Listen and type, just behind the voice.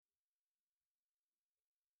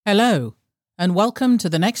Hello, and welcome to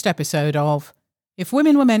the next episode of If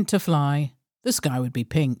Women Were Meant to Fly, the Sky Would Be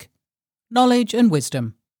Pink. Knowledge and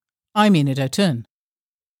Wisdom. I'm Enid O'Turn.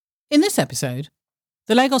 In this episode,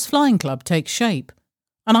 the Lagos Flying Club takes shape,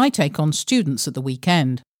 and I take on students at the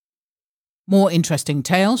weekend. More interesting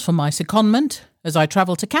tales from my secondment as I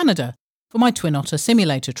travel to Canada for my Twin Otter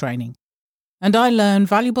simulator training, and I learn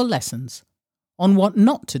valuable lessons on what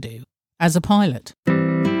not to do as a pilot.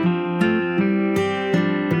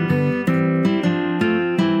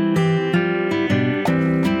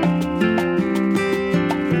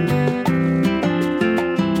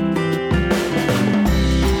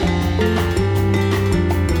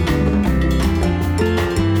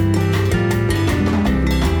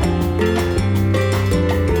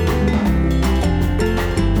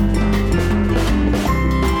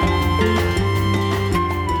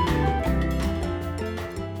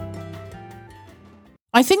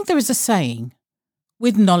 I think there is a saying,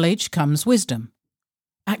 with knowledge comes wisdom.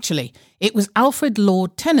 Actually, it was Alfred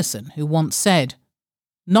Lord Tennyson who once said,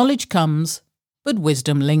 knowledge comes, but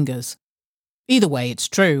wisdom lingers. Either way, it's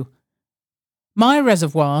true. My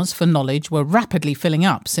reservoirs for knowledge were rapidly filling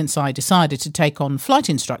up since I decided to take on flight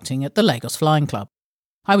instructing at the Lagos Flying Club.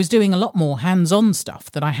 I was doing a lot more hands-on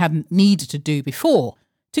stuff that I hadn't needed to do before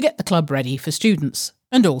to get the club ready for students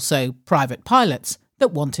and also private pilots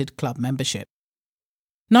that wanted club membership.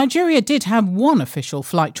 Nigeria did have one official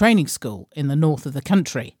flight training school in the north of the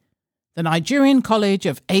country, the Nigerian College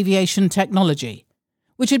of Aviation Technology,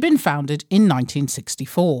 which had been founded in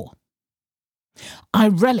 1964. I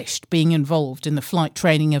relished being involved in the flight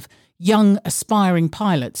training of young aspiring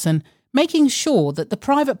pilots and making sure that the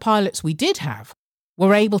private pilots we did have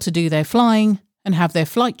were able to do their flying and have their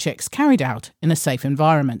flight checks carried out in a safe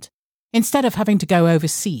environment, instead of having to go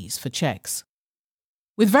overseas for checks.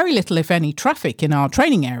 With very little, if any, traffic in our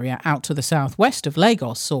training area out to the southwest of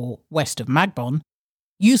Lagos or west of Magbon,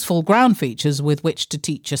 useful ground features with which to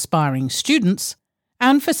teach aspiring students,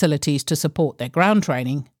 and facilities to support their ground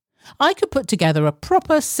training, I could put together a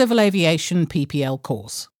proper civil aviation PPL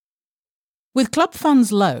course. With club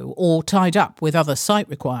funds low or tied up with other site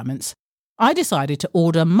requirements, I decided to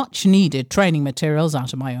order much-needed training materials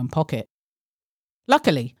out of my own pocket.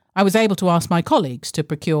 Luckily, I was able to ask my colleagues to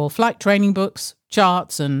procure flight training books,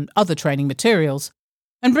 charts and other training materials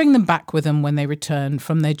and bring them back with them when they returned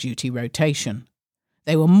from their duty rotation.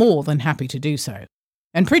 They were more than happy to do so,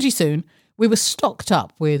 and pretty soon we were stocked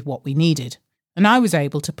up with what we needed, and I was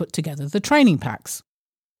able to put together the training packs.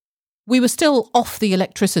 We were still off the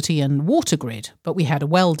electricity and water grid, but we had a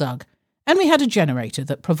well dug, and we had a generator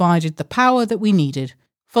that provided the power that we needed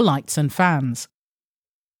for lights and fans.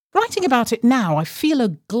 Writing about it now, I feel a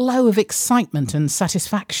glow of excitement and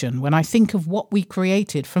satisfaction when I think of what we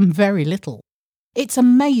created from very little. It's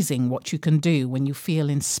amazing what you can do when you feel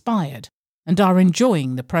inspired and are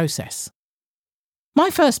enjoying the process. My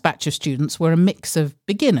first batch of students were a mix of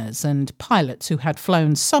beginners and pilots who had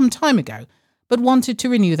flown some time ago but wanted to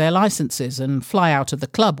renew their licenses and fly out of the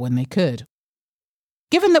club when they could.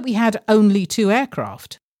 Given that we had only 2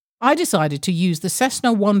 aircraft, I decided to use the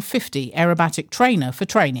Cessna 150 aerobatic trainer for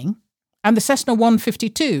training, and the Cessna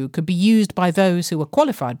 152 could be used by those who were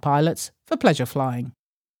qualified pilots for pleasure flying.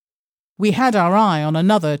 We had our eye on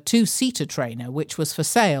another 2-seater trainer which was for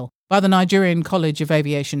sale by the Nigerian College of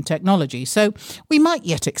Aviation Technology, so we might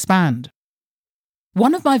yet expand.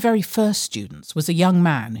 One of my very first students was a young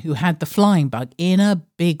man who had the flying bug in a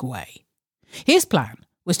big way. His plan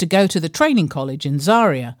was to go to the training college in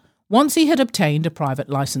Zaria once he had obtained a private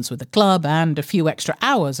licence with the club and a few extra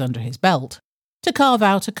hours under his belt, to carve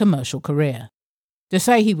out a commercial career. To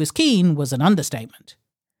say he was keen was an understatement.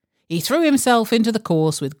 He threw himself into the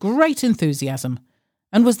course with great enthusiasm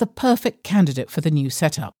and was the perfect candidate for the new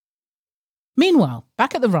setup. Meanwhile,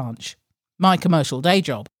 back at the ranch, my commercial day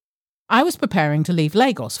job, I was preparing to leave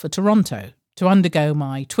Lagos for Toronto to undergo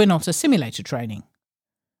my Twin Otter simulator training.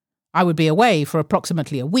 I would be away for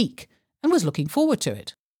approximately a week and was looking forward to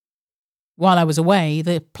it. While I was away,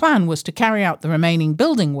 the plan was to carry out the remaining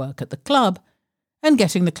building work at the club and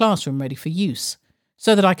getting the classroom ready for use,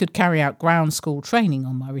 so that I could carry out ground school training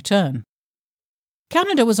on my return.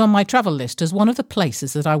 Canada was on my travel list as one of the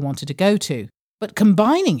places that I wanted to go to, but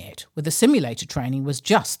combining it with the simulator training was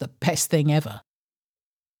just the best thing ever.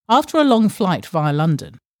 After a long flight via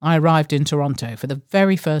London, I arrived in Toronto for the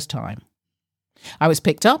very first time. I was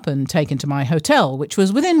picked up and taken to my hotel, which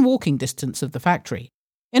was within walking distance of the factory,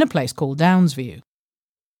 in a place called Downsview.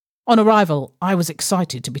 On arrival, I was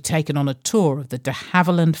excited to be taken on a tour of the de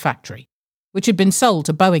Havilland factory, which had been sold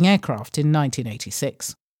to Boeing Aircraft in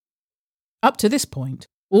 1986. Up to this point,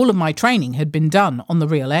 all of my training had been done on the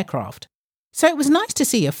real aircraft, So it was nice to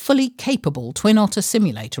see a fully capable Twin Otter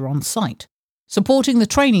simulator on site, supporting the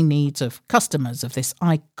training needs of customers of this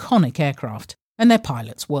iconic aircraft and their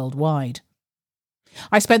pilots worldwide.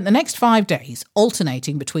 I spent the next 5 days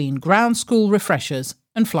alternating between ground school refreshers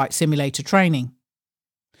and flight simulator training.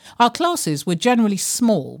 Our classes were generally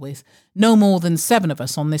small, with no more than 7 of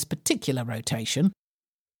us on this particular rotation.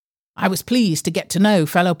 I was pleased to get to know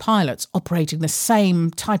fellow pilots operating the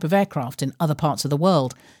same type of aircraft in other parts of the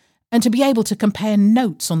world, and to be able to compare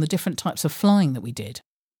notes on the different types of flying that we did.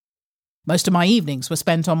 Most of my evenings were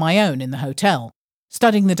spent on my own in the hotel,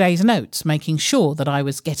 studying the day's notes, making sure that I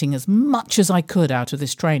was getting as much as I could out of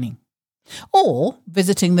this training. Or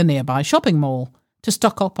visiting the nearby shopping mall to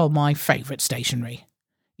stock up on my favourite stationery.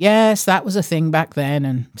 Yes, that was a thing back then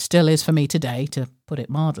and still is for me today, to put it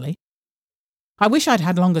mildly. I wish I'd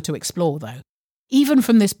had longer to explore, though. Even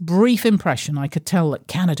from this brief impression, I could tell that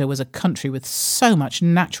Canada was a country with so much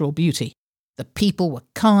natural beauty. The people were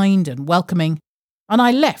kind and welcoming, and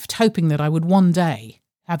I left hoping that I would one day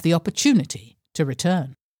have the opportunity to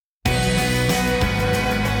return.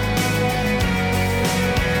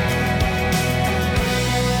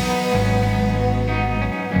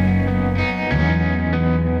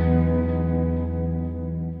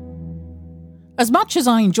 As much as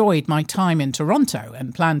I enjoyed my time in Toronto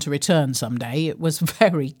and planned to return someday, it was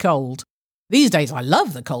very cold. These days I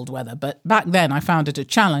love the cold weather, but back then I found it a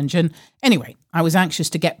challenge, and anyway, I was anxious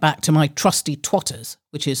to get back to my trusty twatters,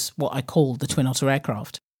 which is what I called the Twin Otter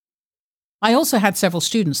aircraft. I also had several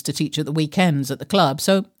students to teach at the weekends at the club,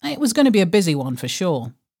 so it was going to be a busy one for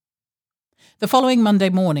sure. The following Monday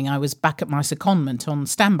morning I was back at my secondment on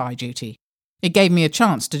standby duty. It gave me a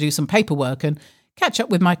chance to do some paperwork and catch up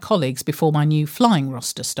with my colleagues before my new flying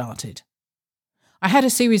roster started. I had a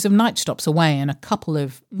series of night stops away and a couple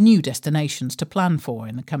of new destinations to plan for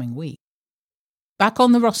in the coming week. Back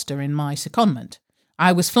on the roster in my secondment,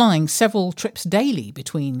 I was flying several trips daily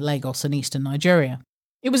between Lagos and eastern Nigeria.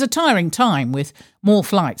 It was a tiring time, with more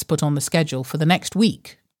flights put on the schedule for the next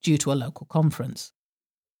week due to a local conference.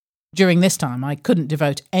 During this time, I couldn't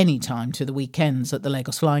devote any time to the weekends at the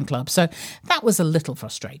Lagos Flying Club, so that was a little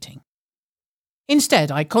frustrating.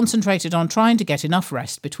 Instead, I concentrated on trying to get enough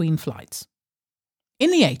rest between flights.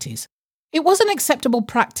 In the 80s, it was an acceptable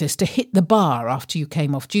practice to hit the bar after you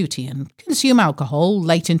came off duty and consume alcohol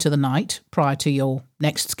late into the night prior to your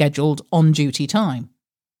next scheduled on-duty time.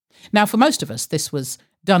 Now, for most of us, this was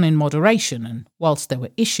done in moderation, and whilst there were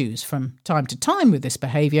issues from time to time with this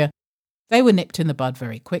behaviour, they were nipped in the bud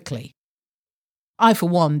very quickly. I, for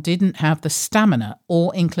one, didn't have the stamina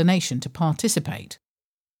or inclination to participate.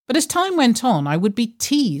 But as time went on, I would be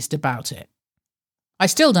teased about it. I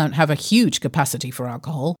still don't have a huge capacity for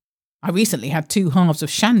alcohol. I recently had 2 halves of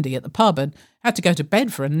shandy at the pub and had to go to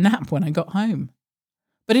bed for a nap when I got home.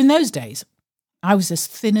 But in those days, I was as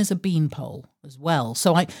thin as a beanpole as well,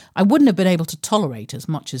 so I wouldn't have been able to tolerate as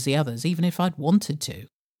much as the others, even if I'd wanted to.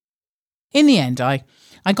 In the end, I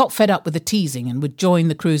got fed up with the teasing and would join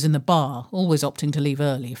the crews in the bar, always opting to leave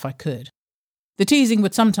early if I could. The teasing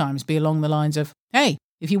would sometimes be along the lines of, "Hey,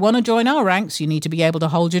 if you want to join our ranks, you need to be able to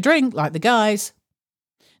hold your drink like the guys."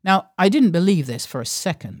 Now, I didn't believe this for a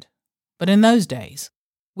second, but in those days,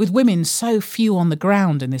 with women so few on the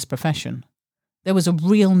ground in this profession, there was a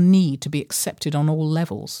real need to be accepted on all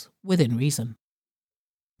levels, within reason.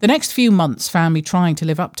 The next few months found me trying to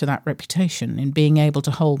live up to that reputation in being able to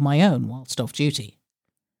hold my own whilst off duty.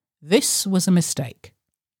 This was a mistake.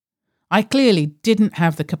 I clearly didn't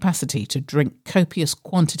have the capacity to drink copious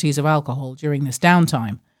quantities of alcohol during this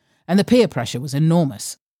downtime, and the peer pressure was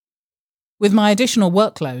enormous. With my additional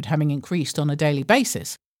workload having increased on a daily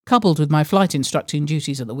basis, coupled with my flight instructing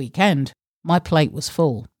duties at the weekend, my plate was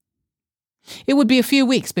full. It would be a few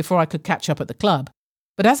weeks before I could catch up at the club,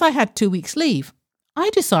 but as I had 2 weeks' leave, I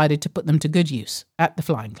decided to put them to good use at the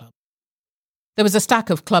flying club. There was a stack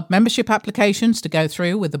of club membership applications to go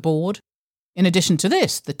through with the board. In addition to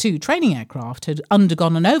this, the 2 training aircraft had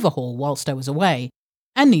undergone an overhaul whilst I was away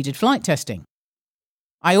and needed flight testing.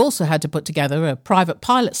 I also had to put together a private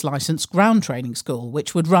pilot's licence ground training school,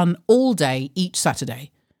 which would run all day each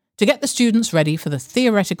Saturday to get the students ready for the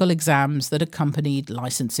theoretical exams that accompanied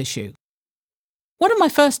licence issue. One of my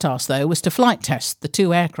first tasks, though, was to flight test the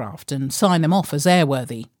 2 aircraft and sign them off as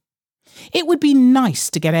airworthy. It would be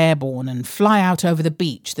nice to get airborne and fly out over the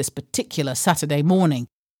beach this particular Saturday morning,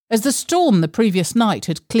 as the storm the previous night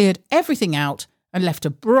had cleared everything out and left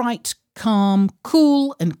a bright, calm,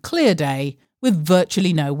 cool and clear day with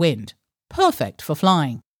virtually no wind. Perfect for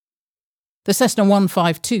flying. The Cessna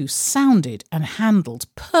 152 sounded and handled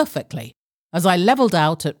perfectly as I levelled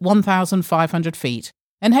out at 1,500 feet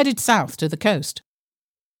and headed south to the coast.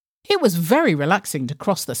 It was very relaxing to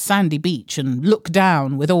cross the sandy beach and look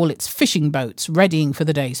down with all its fishing boats readying for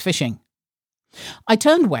the day's fishing. I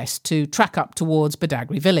turned west to track up towards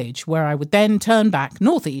Badagry village, where I would then turn back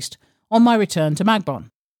northeast on my return to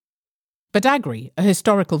Magbon. Badagry, a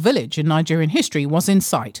historical village in Nigerian history, was in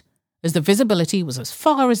sight, as the visibility was as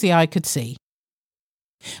far as the eye could see.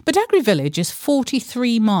 Badagry village is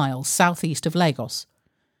 43 miles southeast of Lagos,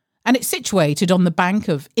 and it's situated on the bank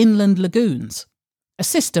of inland lagoons, a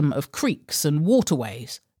system of creeks and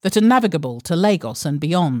waterways that are navigable to Lagos and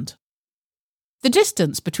beyond. The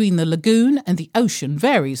distance between the lagoon and the ocean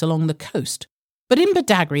varies along the coast, but in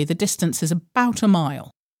Badagry the distance is about a mile.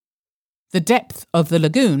 The depth of the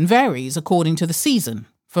lagoon varies according to the season,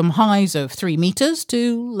 from highs of 3 metres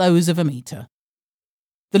to lows of 1 metre.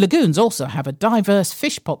 The lagoons also have a diverse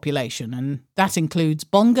fish population, and that includes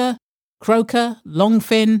bonga, croaker,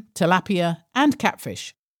 longfin, tilapia and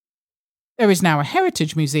catfish. There is now a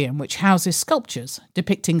heritage museum which houses sculptures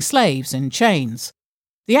depicting slaves in chains,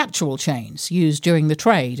 the actual chains used during the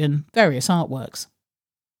trade, and various artworks.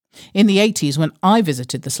 In the 80s, when I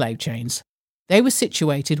visited the slave chains, they were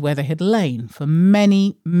situated where they had lain for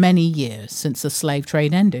many, many years since the slave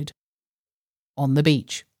trade ended, on the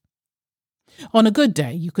beach. On a good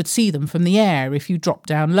day, you could see them from the air if you dropped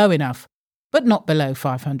down low enough, but not below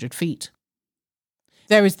 500 feet.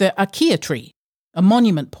 There is the Akia tree, a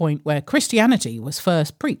monument point where Christianity was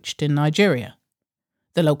first preached in Nigeria,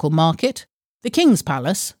 the local market, the King's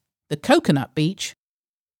Palace, the Coconut Beach,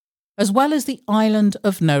 as well as the Island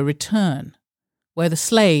of No Return, where the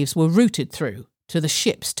slaves were routed through to the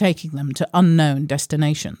ships taking them to unknown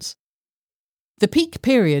destinations. The peak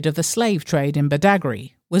period of the slave trade in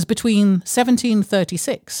Badagry was between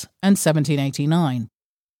 1736 and 1789,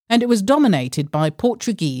 and it was dominated by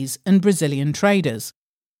Portuguese and Brazilian traders.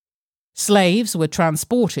 Slaves were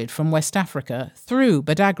transported from West Africa through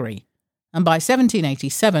Badagry, and by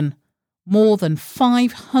 1787, more than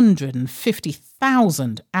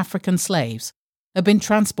 550,000 African slaves had been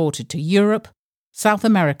transported to Europe, South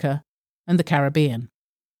America, and the Caribbean.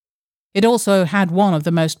 It also had one of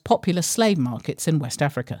the most populous slave markets in West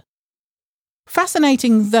Africa.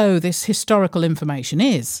 Fascinating though this historical information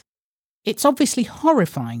is, it's obviously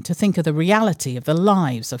horrifying to think of the reality of the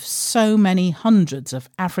lives of so many hundreds of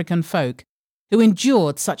African folk who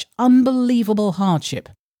endured such unbelievable hardship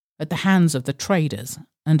at the hands of the traders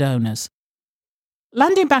and owners.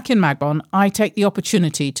 Landing back in Magbon, I take the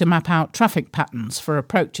opportunity to map out traffic patterns for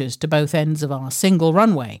approaches to both ends of our single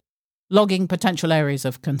runway, logging potential areas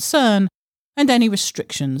of concern and any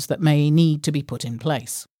restrictions that may need to be put in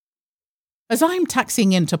place. As I'm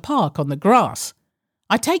taxiing in to park on the grass,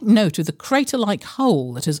 I take note of the crater-like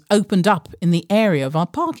hole that has opened up in the area of our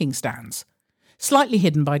parking stands, slightly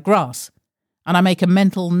hidden by grass, and I make a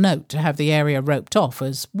mental note to have the area roped off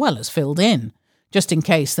as well as filled in, just in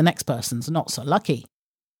case the next person's not so lucky.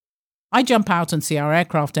 I jump out and see our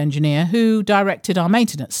aircraft engineer, who directed our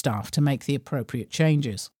maintenance staff to make the appropriate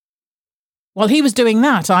changes. While he was doing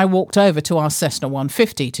that, I walked over to our Cessna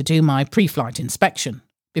 150 to do my pre-flight inspection,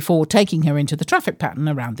 before taking her into the traffic pattern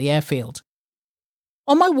around the airfield.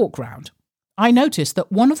 On my walk round, I noticed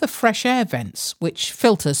that one of the fresh air vents, which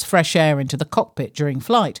filters fresh air into the cockpit during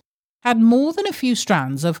flight, had more than a few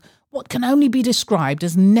strands of what can only be described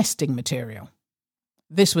as nesting material.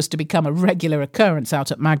 This was to become a regular occurrence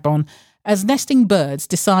out at Magbon, as nesting birds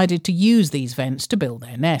decided to use these vents to build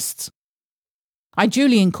their nests. I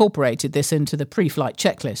duly incorporated this into the pre-flight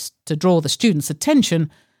checklist to draw the students' attention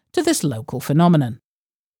to this local phenomenon.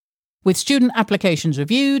 With student applications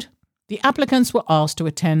reviewed, the applicants were asked to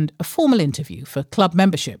attend a formal interview for club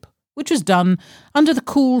membership, which was done under the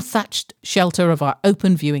cool thatched shelter of our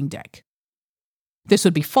open viewing deck. This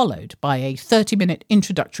would be followed by a 30-minute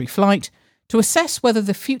introductory flight to assess whether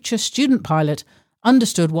the future student pilot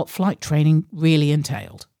understood what flight training really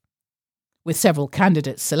entailed. With several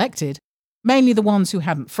candidates selected, mainly the ones who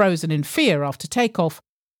hadn't frozen in fear after takeoff,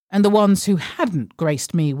 and the ones who hadn't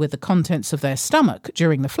graced me with the contents of their stomach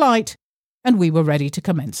during the flight, and we were ready to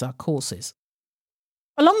commence our courses.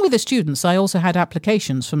 Along with the students, I also had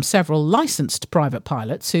applications from several licensed private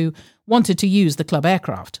pilots who wanted to use the club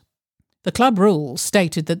aircraft. The club rules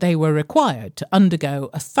stated that they were required to undergo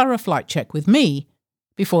a thorough flight check with me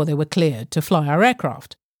before they were cleared to fly our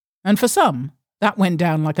aircraft, and for some, that went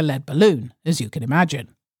down like a lead balloon, as you can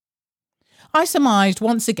imagine. I surmised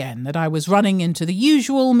once again that I was running into the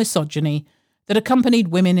usual misogyny that accompanied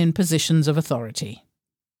women in positions of authority.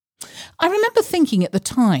 I remember thinking at the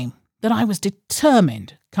time that I was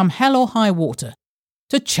determined, come hell or high water,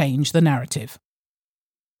 to change the narrative.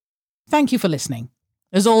 Thank you for listening.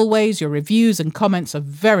 As always, your reviews and comments are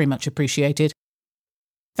very much appreciated,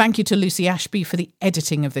 Thank you to Lucy Ashby for the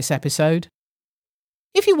editing of this episode.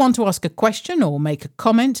 If you want to ask a question or make a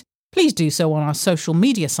comment, please do so on our social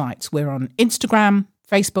media sites. We're on Instagram,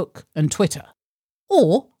 Facebook and Twitter.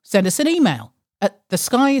 Or send us an email at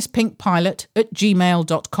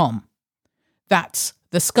theskyIspinkpilot@gmail.com. That's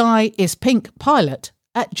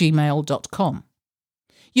theskyIspinkpilot@gmail.com.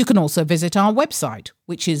 You can also visit our website,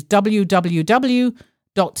 which is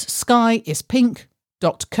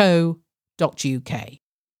www.skyispink.co.uk.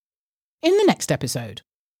 In the next episode,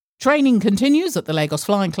 training continues at the Lagos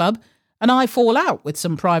Flying Club, and I fall out with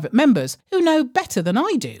some private members who know better than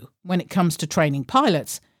I do when it comes to training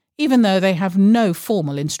pilots, even though they have no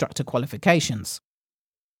formal instructor qualifications.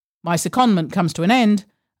 My secondment comes to an end,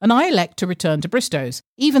 and I elect to return to Bristow's,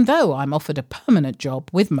 even though I'm offered a permanent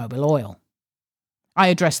job with Mobil Oil. I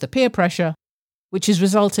address the peer pressure, which is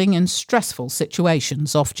resulting in stressful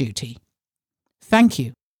situations off duty. Thank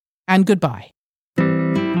you, and goodbye.